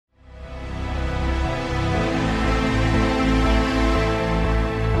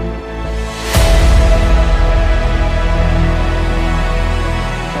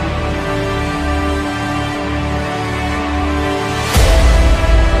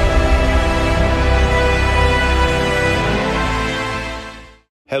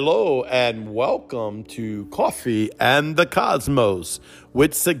Hello and welcome to Coffee and the Cosmos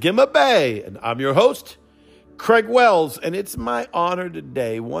with Sagima Bay. And I'm your host, Craig Wells. And it's my honor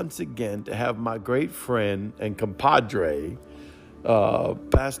today, once again, to have my great friend and compadre,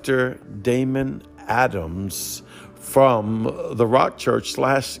 Pastor Damon Adams from the Rock Church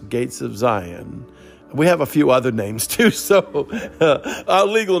 / Gates of Zion. We have a few other names too. So our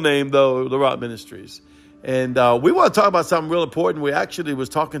legal name, though, the Rock Ministries. And we want to talk about something real important. We actually was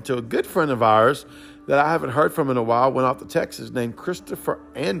talking to a good friend of ours that I haven't heard from in a while, went off to Texas, named Christopher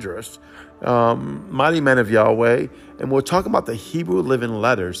Andrus, mighty man of Yahweh. And we're talking about the Hebrew Living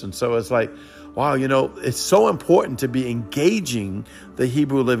Letters. And so it's like, wow, it's so important to be engaging the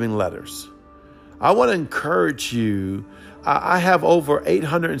Hebrew Living Letters. I want to encourage you. I have over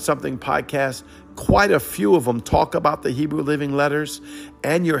 800 and something podcasts. Quite a few of them talk about the Hebrew Living Letters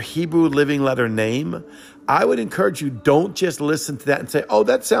and your Hebrew Living Letter name. I would encourage you, don't just listen to that and say, oh,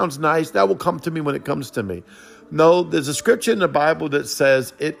 that sounds nice. That will come to me when it comes to me. No, there's a scripture in the Bible that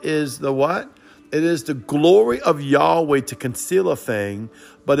says it is the what? It is the glory of Yahweh to conceal a thing,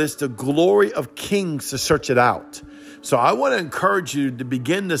 but it's the glory of kings to search it out. So I want to encourage you to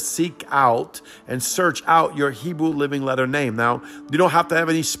begin to seek out and search out your Hebrew Living Letter name. Now, you don't have to have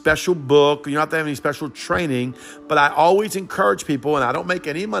any special book. You don't have to have any special training. But I always encourage people, and I don't make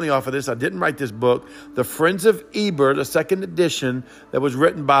any money off of this. I didn't write this book. The Friends of Eber, the second edition, that was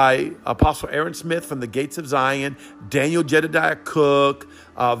written by Apostle Aaron Smith from the Gates of Zion, Daniel Jedediah Cook,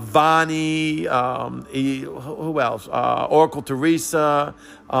 Vani, who else? Oracle Teresa,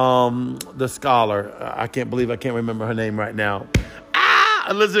 the scholar. I can't remember her name right now.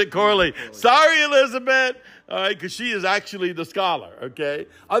 Elizabeth Corley. Sorry, Elizabeth. All right, because she is actually the scholar, okay?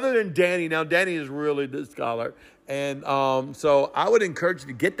 Other than Danny. Now, Danny is really the scholar. And so I would encourage you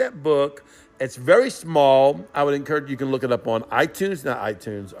to get that book. It's very small. I would encourage you can look it up on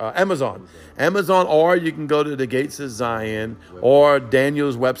Amazon, or you can go to the Gates of Zion or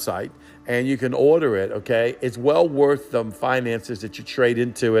Daniel's website and you can order it, okay? It's well worth the finances that you trade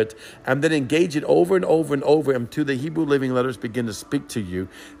into it, and then engage it over and over and over until the Hebrew Living Letters begin to speak to you,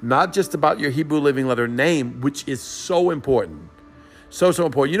 not just about your Hebrew Living Letter name, which is so important. So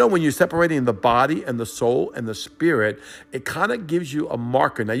important. When you're separating the body and the soul and the spirit, it kind of gives you a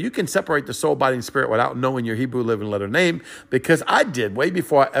marker. Now, you can separate the soul, body, and spirit without knowing your Hebrew Living Letter name, because I did way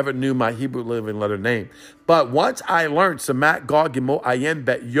before I ever knew my Hebrew Living Letter name. But once I learned Samat, Gog, Gimel, Ayin,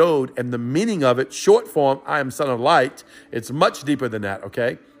 Bet, Yod, and the meaning of it, short form, I am son of light, it's much deeper than that,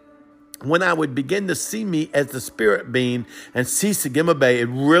 okay? When I would begin to see me as the spirit being and see Sagima Bay, it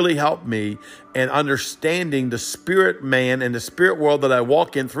really helped me in understanding the spirit man and the spirit world that I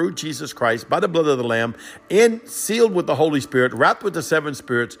walk in through Jesus Christ by the blood of the Lamb, and sealed with the Holy Spirit, wrapped with the seven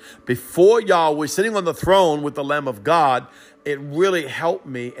spirits, before Yahweh, sitting on the throne with the Lamb of God. It really helped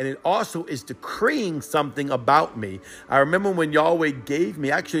me, and it also is decreeing something about me. I remember when Yahweh gave me,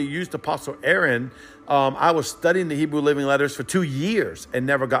 actually used Apostle Aaron. I was studying the Hebrew Living Letters for 2 years and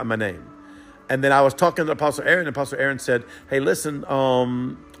never got my name. And then I was talking to Apostle Aaron, and Apostle Aaron said, hey, listen,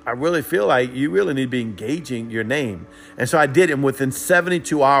 I really feel like you really need to be engaging your name. And so I did. And within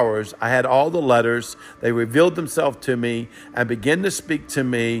 72 hours, I had all the letters. They revealed themselves to me and began to speak to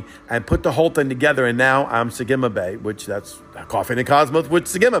me and put the whole thing together. And now I'm Sagima Bay, which that's Coffee and the Cosmos with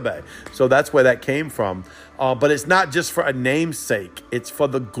Sagima Bay. So that's where that came from. But it's not just for a name's sake. It's for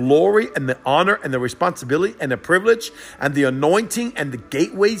the glory and the honor and the responsibility and the privilege and the anointing and the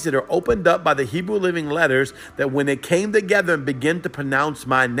gateways that are opened up by the Hebrew Living Letters, that when they came together and began to pronounce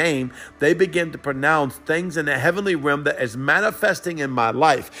my name, they began to pronounce things in the heavenly realm that is manifesting in my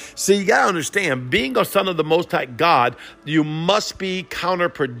life. See, you got to understand, being a son of the Most High God, you must be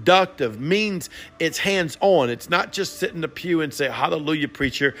counterproductive. Means it's hands-on. It's not just sit in the pew and say, hallelujah,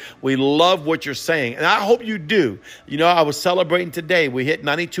 preacher. We love what you're saying. And I hope you do. I was celebrating today. We hit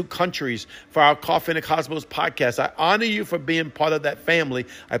 92 countries for our Coffee and the Cosmos podcast. I honor you for being part of that family.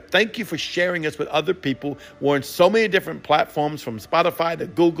 I thank you for sharing us with other people. We're on so many different platforms, from Spotify to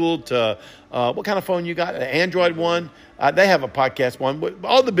Google to what kind of phone you got? An Android one. They have a podcast one.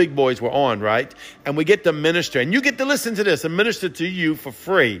 All the big boys were on, right? And we get to minister. And you get to listen to this and minister to you for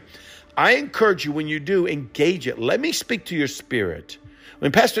free. I encourage you, when you do, engage it. Let me speak to your spirit.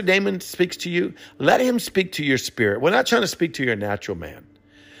 When Pastor Damon speaks to you, let him speak to your spirit. We're not trying to speak to your natural man.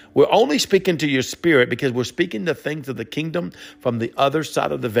 We're only speaking to your spirit because we're speaking the things of the kingdom from the other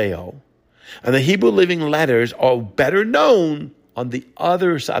side of the veil. And the Hebrew Living Letters are better known on the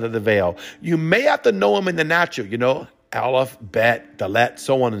other side of the veil. You may have to know them in the natural, Aleph, Bet, Dalet,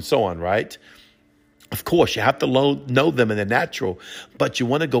 so on and so on, right? Of course, you have to know them in the natural, but you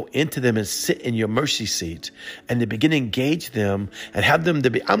want to go into them and sit in your mercy seat and to begin to engage them and have them to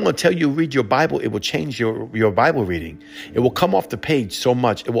be. I'm going to tell you, read your Bible. It will change your Bible reading. It will come off the page so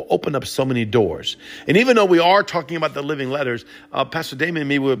much. It will open up so many doors. And even though we are talking about the living letters, Pastor Damon and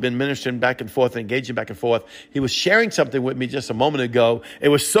me, we have been ministering back and forth, engaging back and forth. He was sharing something with me just a moment ago. It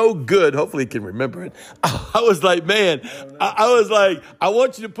was so good. Hopefully he can remember it. I was like, man, I was like, I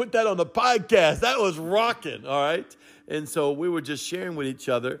want you to put that on the podcast. That was rocking. All right. And so we were just sharing with each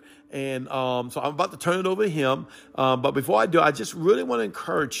other. And so I'm about to turn it over to him. But before I do, I just really want to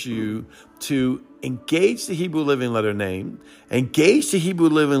encourage you to engage the Hebrew Living Letter name, engage the Hebrew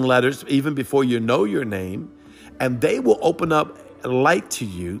Living Letters even before you know your name, and they will open up light to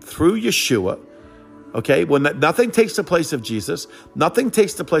you through Yeshua. Okay, when nothing takes the place of Jesus, nothing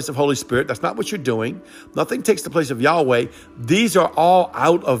takes the place of Holy Spirit. That's not what you're doing. Nothing takes the place of Yahweh. These are all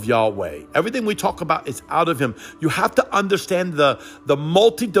out of Yahweh. Everything we talk about is out of him. You have to understand the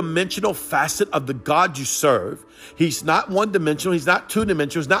multidimensional facet of the God you serve. He's not one-dimensional. He's not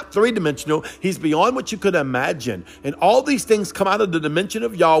two-dimensional. He's not three-dimensional. He's beyond what you could imagine. And all these things come out of the dimension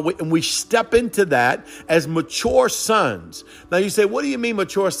of Yahweh, and we step into that as mature sons. Now you say, what do you mean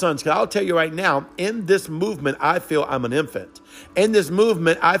mature sons? Because I'll tell you right now, in this movement, I feel I'm an infant. In this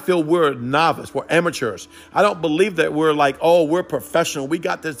movement, I feel we're novice. We're amateurs. I don't believe that we're like, oh, we're professional. We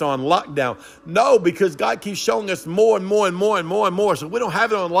got this on lockdown. No, because God keeps showing us more and more and more and more and more. So we don't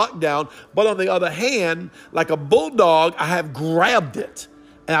have it on lockdown. But on the other hand, like a bulldog, I have grabbed it.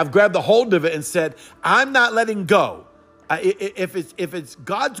 And I've grabbed the hold of it and said, I'm not letting go. If it's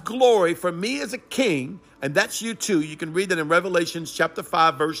God's glory for me as a king, and that's you too. You can read that in Revelation chapter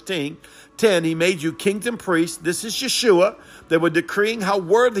 5, verse 10. He made you kings and priests. This is Yeshua. They were decreeing how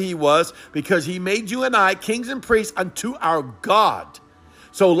worthy he was because he made you and I kings and priests unto our God.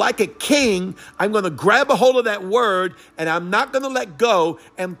 So like a king, I'm going to grab a hold of that word and I'm not going to let go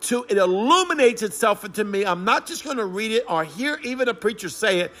until it illuminates itself into me. I'm not just going to read it or hear even a preacher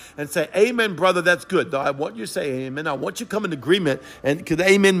say it and say, amen, brother, that's good. Though I want you to say amen. I want you to come in agreement, and because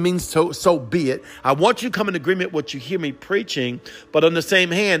amen means so be it. I want you to come in agreement with what you hear me preaching, but on the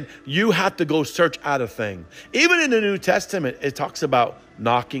same hand, you have to go search out a thing. Even in the New Testament, it talks about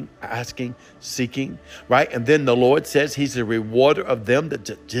knocking, asking, seeking, right? And then the Lord says he's a rewarder of them that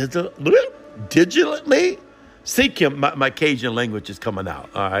diligently seek him. My Cajun language is coming out,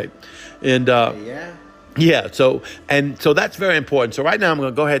 all right? And so that's very important. So right now I'm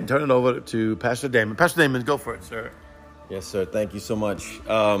going to go ahead and turn it over to Pastor Damon. Pastor Damon, go for it, sir. Yes, sir. Thank you so much.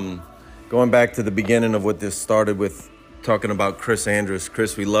 Going back to the beginning of what this started with, talking about Chris Andrus.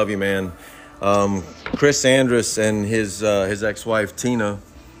 Chris, we love you, man. Chris Andrus and his ex-wife Tina,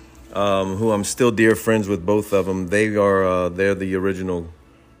 who I'm still dear friends with, both of them. They're the original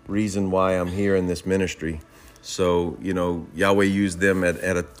reason why I'm here in this ministry. So, Yahweh used them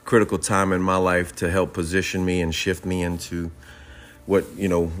at a critical time in my life to help position me and shift me into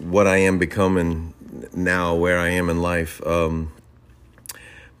what I am becoming now, where I am in life.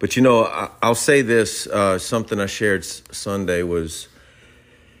 But I'll say this, something I shared Sunday was,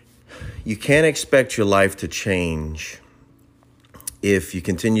 you can't expect your life to change if you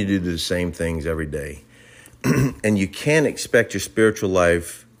continue to do the same things every day. And you can't expect your spiritual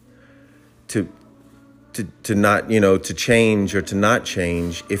life to not, to change or to not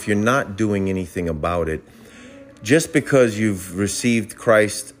change if you're not doing anything about it. Just because you've received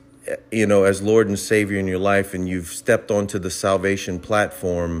Christ, as Lord and Savior in your life and you've stepped onto the salvation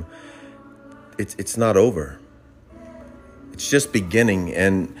platform, it's not over. It's just beginning.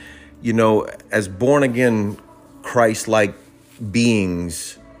 And as born again, Christ-like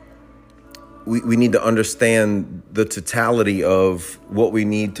beings, we need to understand the totality of what we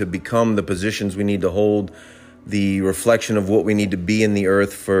need to become, the positions we need to hold, the reflection of what we need to be in the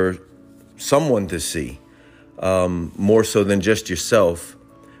earth for someone to see, more so than just yourself,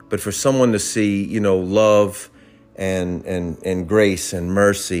 but for someone to see, love and grace and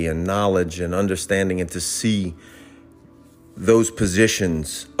mercy and knowledge and understanding, and to see those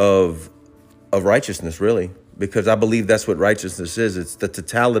positions of righteousness, really, because I believe that's what righteousness is. It's the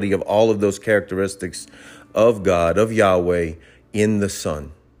totality of all of those characteristics of God, of Yahweh in the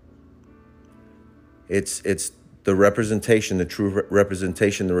Son. It's the representation, the true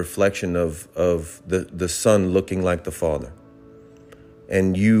representation, the reflection of the Son looking like the Father.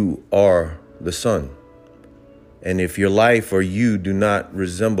 And you are the Son. And if your life or you do not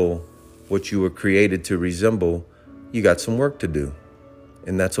resemble what you were created to resemble, you got some work to do,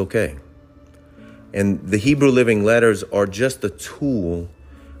 and that's okay. And the Hebrew Living Letters are just a tool,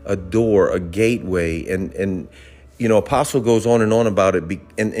 a door, a gateway. And Apostle goes on and on about it,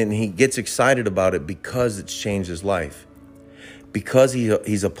 and he gets excited about it because it's changed his life. Because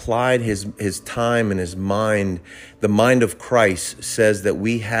he's applied his time and his mind. The mind of Christ says that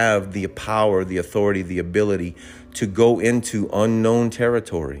we have the power, the authority, the ability to go into unknown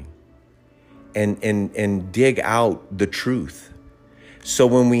territory and dig out the truth. So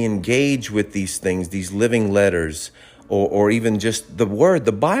when we engage with these things, these living letters, or even just the word,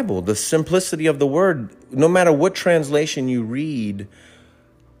 the Bible, the simplicity of the word, no matter what translation you read,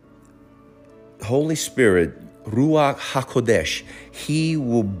 Holy Spirit, Ruach HaKodesh, he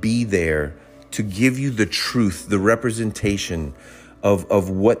will be there to give you the truth, the representation of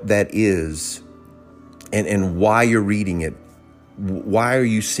what that is and why you're reading it. Why are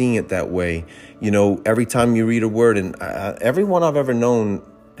you seeing it that way? Every time you read a word, and everyone I've ever known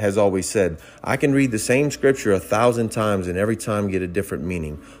has always said, I can read the same scripture 1,000 times and every time get a different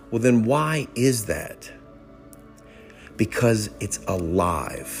meaning. Well, then why is that? Because it's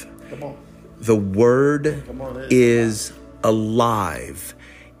alive. Come on. The word is alive.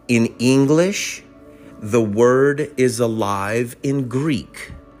 In English, the word is alive in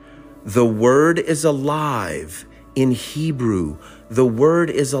Greek. The word is alive in Hebrew. The word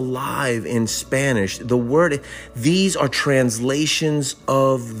is alive in Spanish. These are translations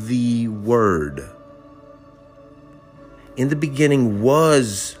of the word. In the beginning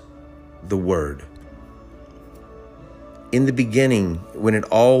was the word. In the beginning, when it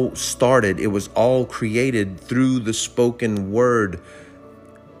all started, it was all created through the spoken word.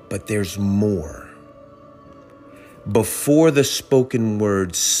 But there's more. Before the spoken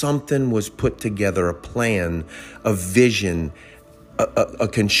word, something was put together, a plan, a vision, a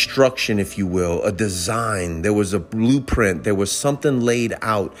construction, if you will, a design. There was a blueprint. There was something laid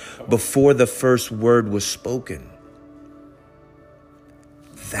out before the first word was spoken.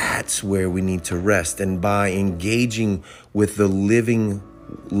 That's where we need to rest. And by engaging with the living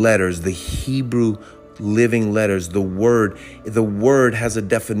letters, the Hebrew living letters, the word has a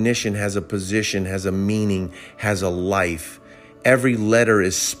definition, has a position, has a meaning, has a life. Every letter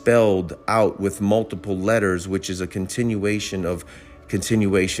is spelled out with multiple letters, which is a continuation of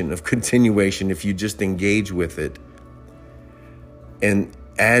continuation if you just engage with it. And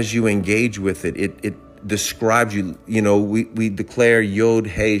as you engage with it, it describes you. We declare Yod,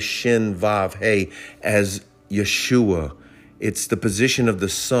 Hey, Shin, Vav, Hey as Yeshua. It's the position of the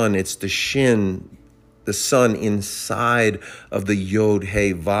sun. It's the Shin, the sun inside of the Yod,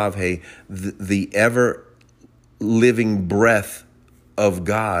 Hey, Vav, Hey, the ever living breath of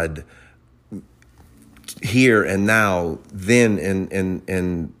God here and now, then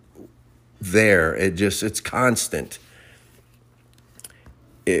and there. It's constant.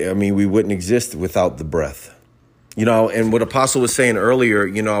 We wouldn't exist without the breath. And what Apostle was saying earlier,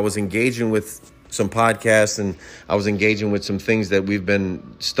 I was engaging with some podcasts and I was engaging with some things that we've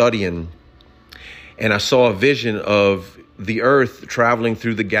been studying. And I saw a vision of the earth traveling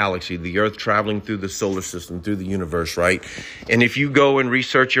through the galaxy, the earth traveling through the solar system, through the universe, right? And if you go and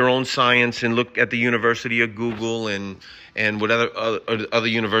research your own science and look at the University of Google and what other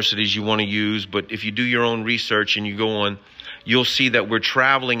universities you want to use, but if you do your own research and you go on, you'll see that we're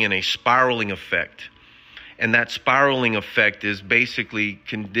traveling in a spiraling effect. And that spiraling effect is basically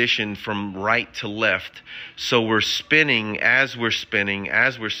conditioned from right to left. So we're spinning as we're spinning,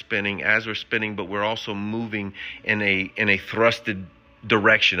 but we're also moving in a thrusted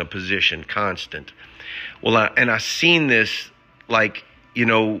direction, a position, constant. Well, I seen this like,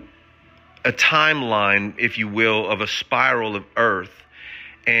 a timeline, if you will, of a spiral of Earth.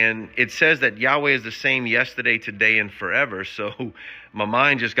 And it says that Yahweh is the same yesterday, today, and forever. So my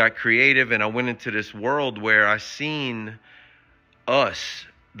mind just got creative and I went into this world where I seen us,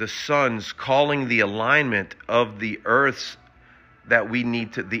 the sons, calling the alignment of the earths that we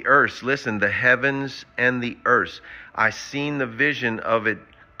need to, the earths, listen, the heavens and the earths. I seen the vision of it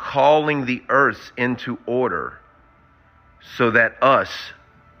calling the earths into order so that us,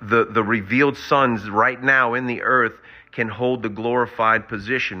 the revealed sons right now in the earth, can hold the glorified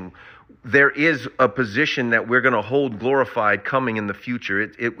position. There is a position that we're going to hold glorified coming in the future.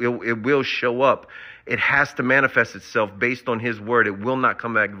 It will show up. It has to manifest itself based on his word. It will not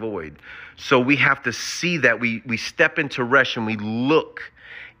come back void. So we have to see that we step into rest and we look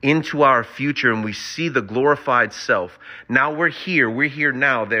into our future and we see the glorified self. Now we're here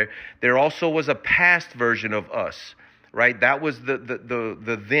now. There also was a past version of us. Right, that was the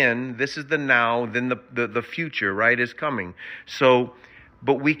then. This is the now. Then the future, right, is coming. So,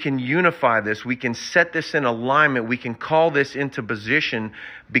 but we can unify this. We can set this in alignment. We can call this into position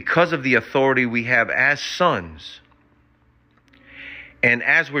because of the authority we have as sons. And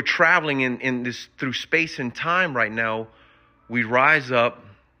as we're traveling in this through space and time right now, we rise up,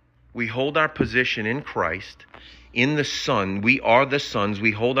 we hold our position in Christ, in the Son. We are the sons.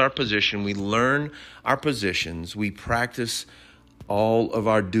 We hold our position. We learn our positions. We practice all of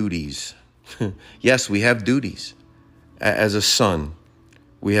our duties. Yes, we have duties. As a son,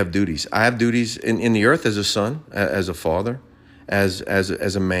 we have duties. I have duties in the earth as a son, as a father, as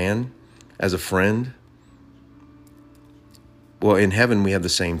a man, as a friend. Well, in heaven, we have the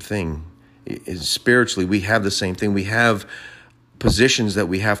same thing. Spiritually, we have the same thing. We have positions that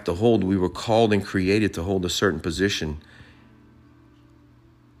we have to hold. We were called and created to hold a certain position.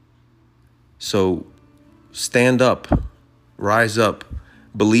 So stand up, rise up,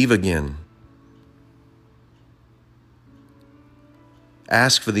 believe again.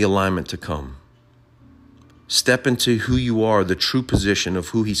 Ask for the alignment to come. Step into who you are, the true position of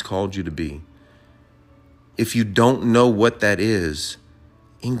who he's called you to be. If you don't know what that is,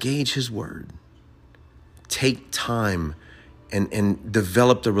 engage his word. Take time and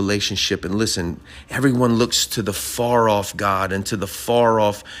develop the relationship. And listen, everyone looks to the far off God and to the far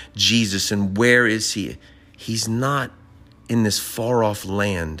off Jesus. And where is he? He's not in this far off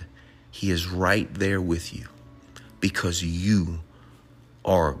land. He is right there with you because you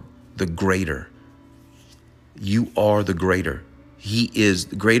are the greater. You are the greater.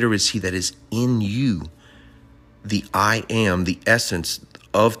 Greater is he that is in you. The I am, the essence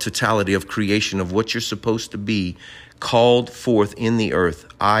of totality of creation of what you're supposed to be, called forth in the earth.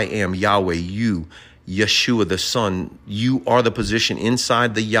 I am Yahweh, you, Yeshua, the Son. You are the position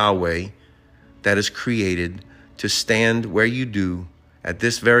inside the Yahweh that is created to stand where you do at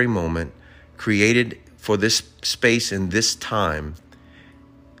this very moment, created for this space and this time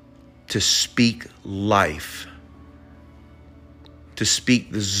to speak life, to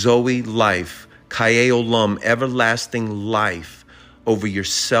speak the Zoe life, Kaye Olam, everlasting life over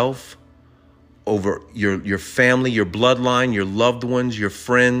yourself, over your family, your bloodline, your loved ones, your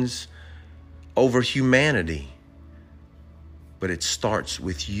friends, over humanity. But it starts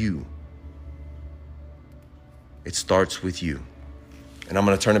with you. It starts with you. And I'm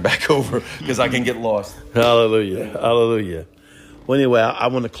going to turn it back over because I can get lost. Hallelujah. Hallelujah. Well, anyway, I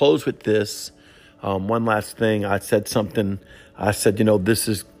want to close with this. One last thing. I said, this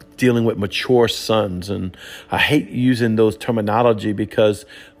is dealing with mature sons. And I hate using those terminology because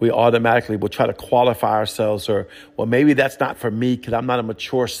we automatically will try to qualify ourselves well, maybe that's not for me because I'm not a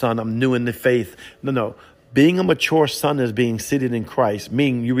mature son. I'm new in the faith. No. Being a mature son is being seated in Christ,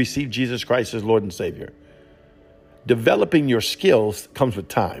 meaning you receive Jesus Christ as Lord and Savior. Developing your skills comes with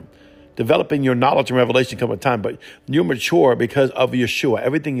time. Developing your knowledge and revelation comes with time, but you're mature because of Yeshua.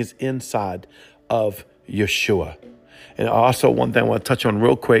 Everything is inside of Yeshua. And also one thing I want to touch on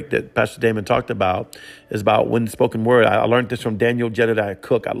real quick that Pastor Damon talked about is about when spoken word. I learned this from Daniel Jedediah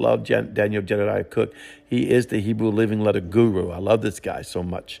Cook. I love Daniel Jedediah Cook. He is the Hebrew Living Letter guru. I love this guy so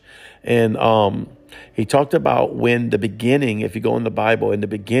much. And he talked about when the beginning, if you go in the Bible, in the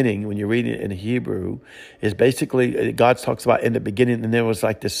beginning, when you read it in Hebrew, is basically, God talks about in the beginning, and there was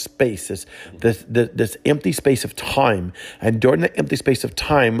like this space, this empty space of time. And during the empty space of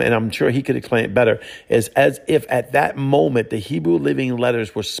time, and I'm sure he could explain it better, is as if at that moment, the Hebrew living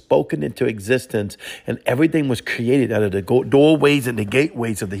letters were spoken into existence and everything was created out of the doorways and the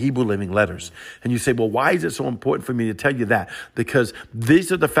gateways of the Hebrew living letters. And you say, well, why is it so important for me to tell you that? Because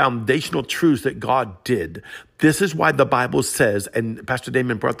these are the foundational truths that God did. This is why the Bible says, and Pastor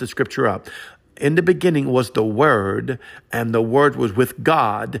Damon brought the scripture up, in the beginning was the Word, and the Word was with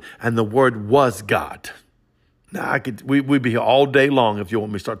God, and the Word was God. Now, we'd be here all day long if you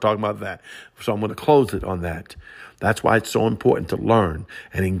want me to start talking about that. So I'm going to close it on that. That's why it's so important to learn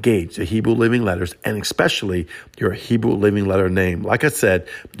and engage the Hebrew Living Letters, and especially your Hebrew Living Letter name. Like I said,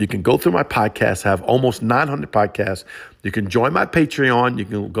 you can go through my podcast. I have almost 900 podcasts. You can join my Patreon. You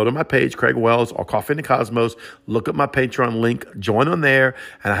can go to my page, Craig Wells or Coffee in the Cosmos. Look at my Patreon link. Join on there.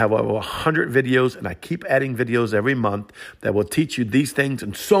 And I have over 100 videos, and I keep adding videos every month that will teach you these things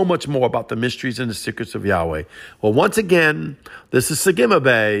and so much more about the mysteries and the secrets of Yahweh. Well, once again, this is Sagima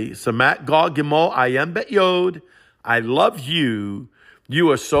Bay, Samat Gog Gimel Ayem Bet Yod. I love you.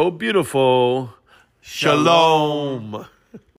 You are so beautiful. Shalom.